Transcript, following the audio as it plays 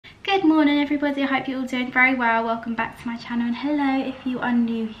Good morning everybody, I hope you're all doing very well. Welcome back to my channel and hello if you are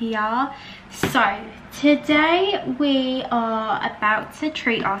new here. So today we are about to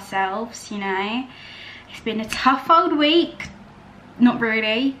treat ourselves, you know. It's been a tough old week, not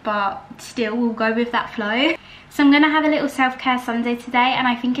really, but still we'll go with that flow. So I'm going to have a little self-care Sunday today, and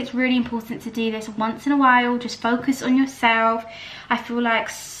I think it's really important to do this once in a while. Just focus on yourself. I feel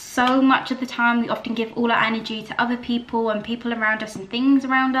like so much of the time we often give all our energy to other people and people around us and things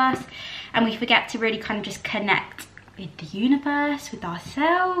around us, and we forget to really kind of just connect with the universe, with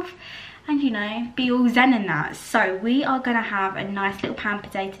ourselves, and you know, be all zen in that. So we are going to have a nice little pamper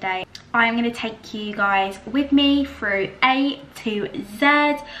day today. I am going to take you guys with me through A to Z.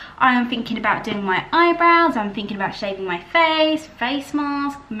 I am thinking about doing my eyebrows, I'm thinking about shaving my face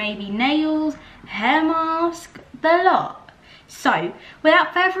mask, maybe nails, hair mask, the lot. So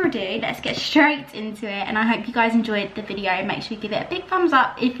without further ado, let's get straight into it, and I hope you guys enjoyed the video. Make sure you give it a big thumbs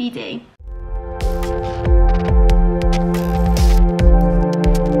up if you do.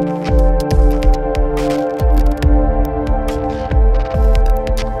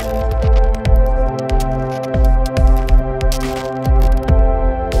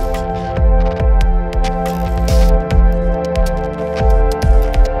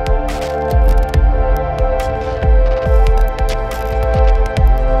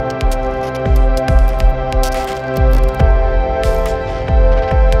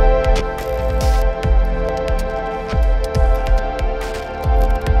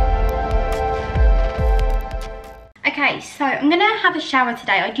 So I'm gonna have a shower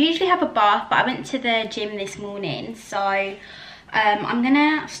today. I usually have a bath, but I went to the gym this morning, so I'm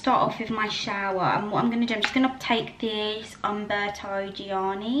gonna start off with my shower. And what I'm gonna do, I'm just gonna take this Umberto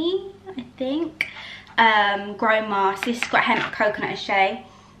Gianni, I think, grow mask. This has got hemp, coconut, and shea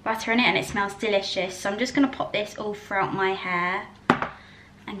butter in it, and it smells delicious. So I'm just gonna pop this all throughout my hair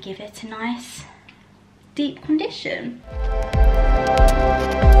and give it a nice deep condition.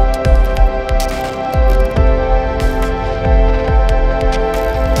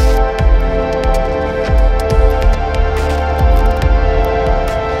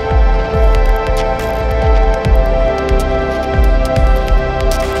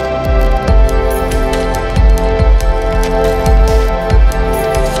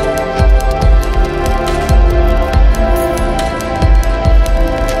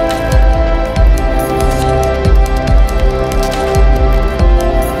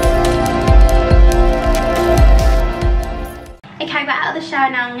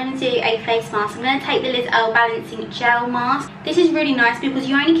 Now I'm going to do a face mask. I'm going to take the Liz Earl Balancing Gel Mask. This is really nice because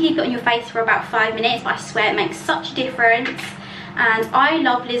you only keep it on your face for about 5 minutes, but I swear it makes such a difference. And I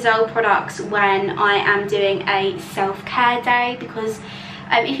love Liz Earl products when I am doing a self-care day, because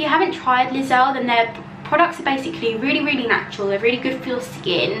if you haven't tried Liz Earl, then their products are basically really natural. They're really good for your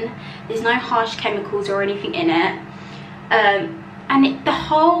skin. There's no harsh chemicals or anything in it. And the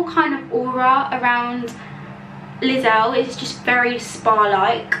whole kind of aura around Liz Earl is just very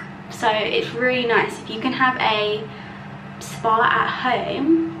spa-like, so it's really nice. If you can have a spa at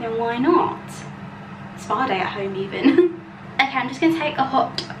home, then why not? Spa day at home even. Okay, I'm just going to take a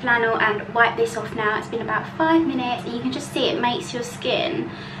hot flannel and wipe this off now. It's been about 5 minutes, and you can just see it makes your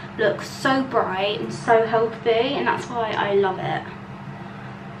skin look so bright and so healthy, and that's why I love it.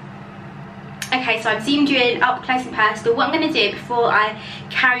 Okay, so I've zoomed you in up close and personal. What I'm going to do before I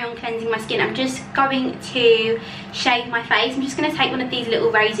carry on cleansing my skin, I'm just going to shave my face. I'm just going to take one of these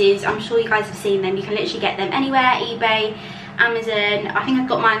little razors. I'm sure you guys have seen them. You can literally get them anywhere, eBay, Amazon. I think I've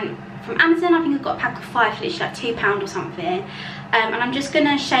got mine from Amazon. I think I've got a pack of 5 for literally like £2 or something. And I'm just going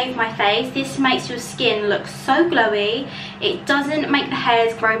to shave my face. This makes your skin look so glowy. It doesn't make the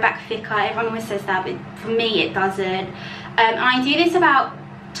hairs grow back thicker. Everyone always says that, but for me it doesn't. And I do this about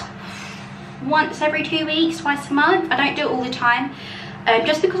once every 2 weeks, twice a month. I don't do it all the time,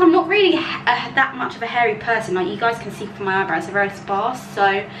 just because I'm not really that much of a hairy person. Like you guys can see from my eyebrows, they're very sparse,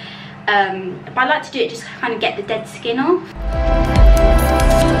 so but I like to do it just to kind of get the dead skin off.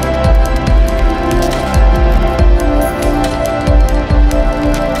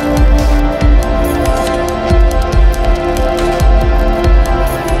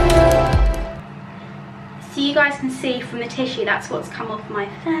 You guys can see from the tissue that's what's come off my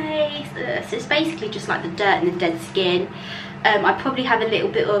face. So it's basically just like the dirt and the dead skin. I probably have a little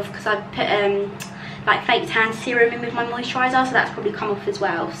bit of, because I put like fake tan serum in with my moisturiser, so that's probably come off as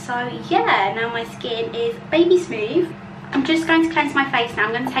well. So yeah, now my skin is baby smooth. I'm just going to cleanse my face now.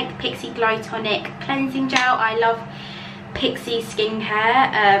 I'm going to take the Pixi Glow Tonic Cleansing Gel. I love Pixi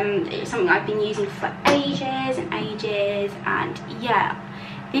skincare. It's something I've been using for ages and ages, and yeah,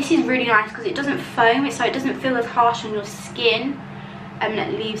 this is really nice because it doesn't foam, so it doesn't feel as harsh on your skin. and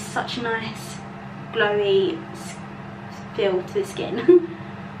it leaves such a nice glowy feel to the skin.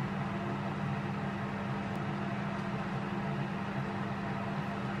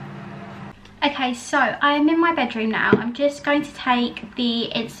 Okay, so I am in my bedroom now. I'm just going to take the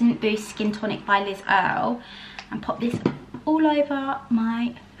Instant Boost Skin Tonic by Liz Earle and pop this all over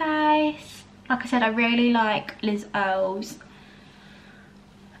my face. Like I said, I really like Liz Earle's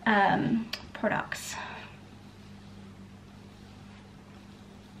products.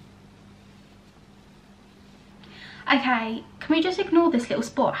 Okay, can we just ignore this little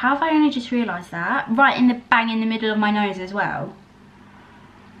spot? How have I only just realised that? Right in the bang in the middle of my nose as well.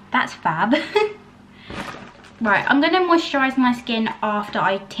 That's fab. Right, I'm going to moisturise my skin after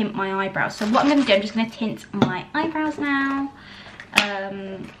I tint my eyebrows. So what I'm going to do, I'm just going to tint my eyebrows now.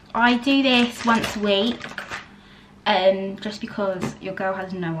 I do this once a week, just because your girl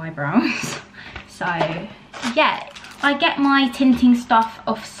has no eyebrows. So yeah, I get my tinting stuff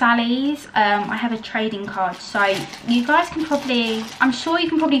off Sally's. I have a trading card, so you guys can probably, I'm sure you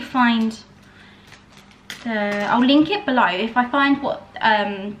can probably find I'll link it below. If I find what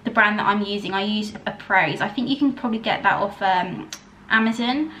the brand that I'm using, I use Enquiries. I think you can probably get that off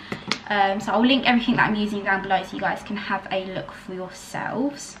Amazon. So I'll link everything that I'm using down below so you guys can have a look for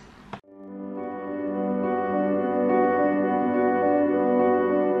yourselves.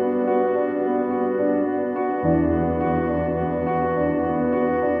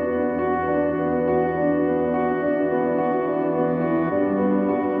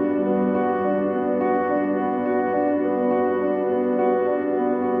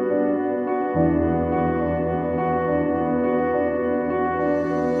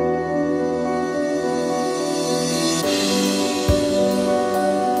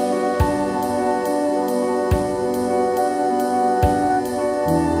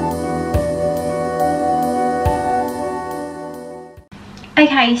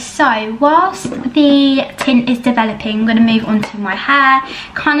 Okay, so whilst the tint is developing, I'm going to move on to my hair.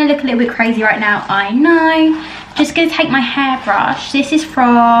 Kind of look a little bit crazy right now, I know. Just going to take my hairbrush. This is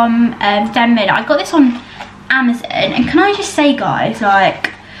from Denman. I got this on Amazon, and can I just say, guys,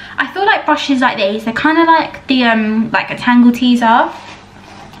 like, I feel like brushes like these, they're kind of like the like a Tangle Teaser.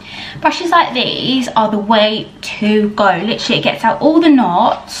 Brushes like these are the way to go. Literally, it gets out all the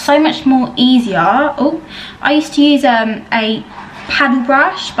knots so much more easier. Oh, I used to use a paddle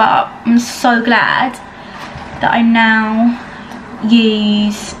brush, but I'm so glad that I now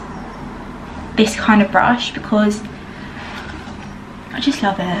use this kind of brush because I just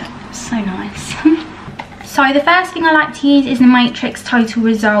love it. It's so nice. So the first thing I like to use is the Matrix Total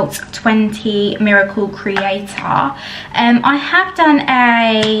Results 20 Miracle Creator. I have done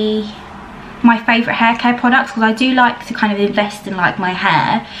my favourite hair care products because I do like to kind of invest in like my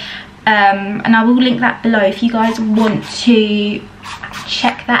hair. And I will link that below if you guys want to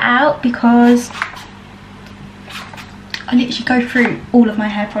check that out, because I literally go through all of my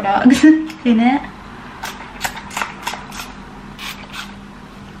hair products in it.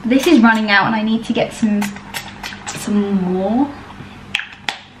 This is running out and I need to get some more.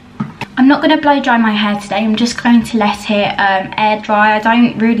 I'm not going to blow dry my hair today. I'm just going to let it air dry.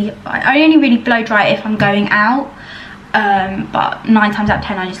 I only really blow dry it if I'm going out, but 9 times out of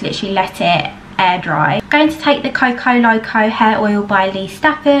 10 I just literally let it air dry. I'm going to take the Coco Loco hair oil by Lee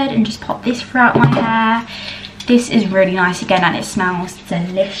Stafford and just pop this throughout my hair. This is really nice again and it smells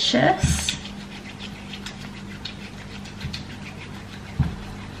delicious.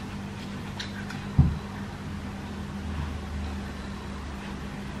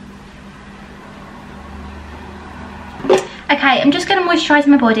 Okay, I'm just going to moisturise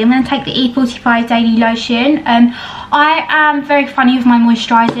my body. I'm going to take the E45 Daily Lotion. I am very funny with my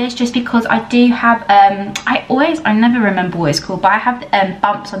moisturisers just because I do have, I never remember what it's called, but I have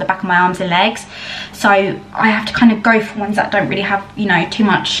bumps on the back of my arms and legs. So I have to kind of go for ones that don't really have, you know, too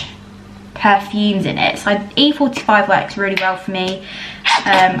much perfumes in it. So E45 works really well for me,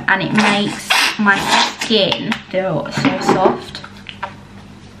 and it makes my skin feel so soft.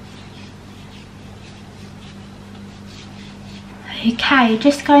 Okay,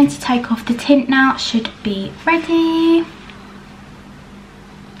 just going to take off the tint now. It should be ready.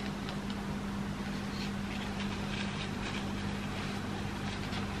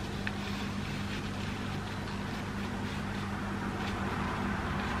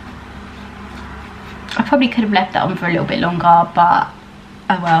 I probably could have left that on for a little bit longer, but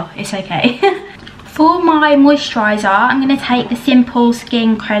oh well, it's okay. For my moisturiser, I'm going to take the Simple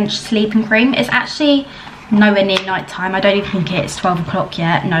Skin Crunch Sleeping Cream. It's actually nowhere near night time. I don't even think it's 12 o'clock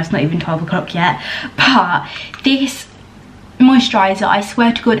yet. No, it's not even 12 o'clock yet. But this moisturiser, I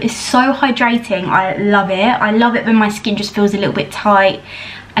swear to God, is so hydrating. I love it. I love it when my skin just feels a little bit tight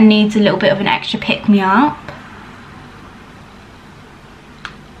and needs a little bit of an extra pick me up.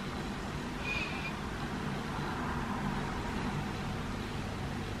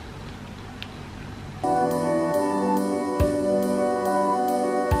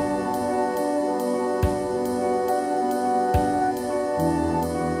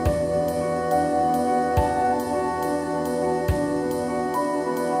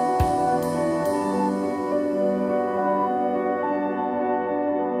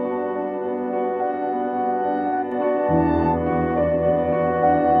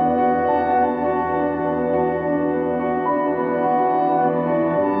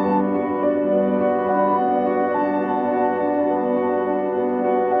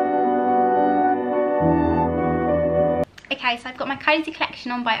 Okay, so I've got my cozy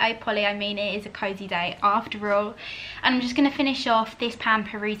collection on by Opoly. I mean, it is a cozy day after all. And I'm just going to finish off this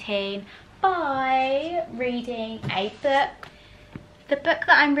pamper routine by reading a book. The book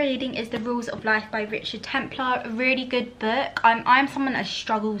that I'm reading is The Rules of Life by Richard Templar. A really good book. I'm someone that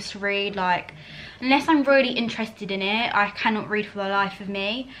struggles to read. Like, unless I'm really interested in it, I cannot read for the life of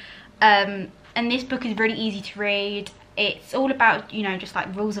me. And this book is really easy to read. It's all about, you know, just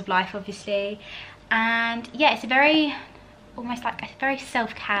like rules of life, obviously. And yeah, it's a very... almost like a very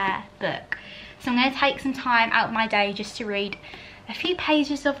self-care book. So I'm going to take some time out of my day just to read a few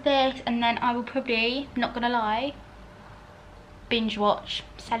pages of this, and then I will probably, not gonna lie, binge watch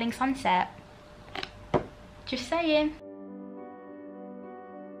Selling Sunset. Just saying.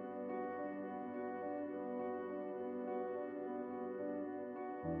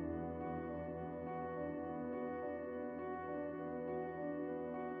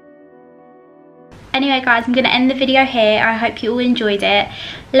 Anyway guys, I'm going to end the video here. I hope you all enjoyed it.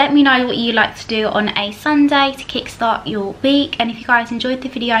 Let me know what you like to do on a Sunday to kickstart your week. And if you guys enjoyed the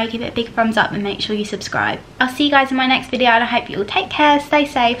video, give it a big thumbs up and make sure you subscribe. I'll see you guys in my next video, and I hope you all take care, stay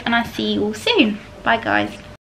safe, and I'll see you all soon. Bye guys.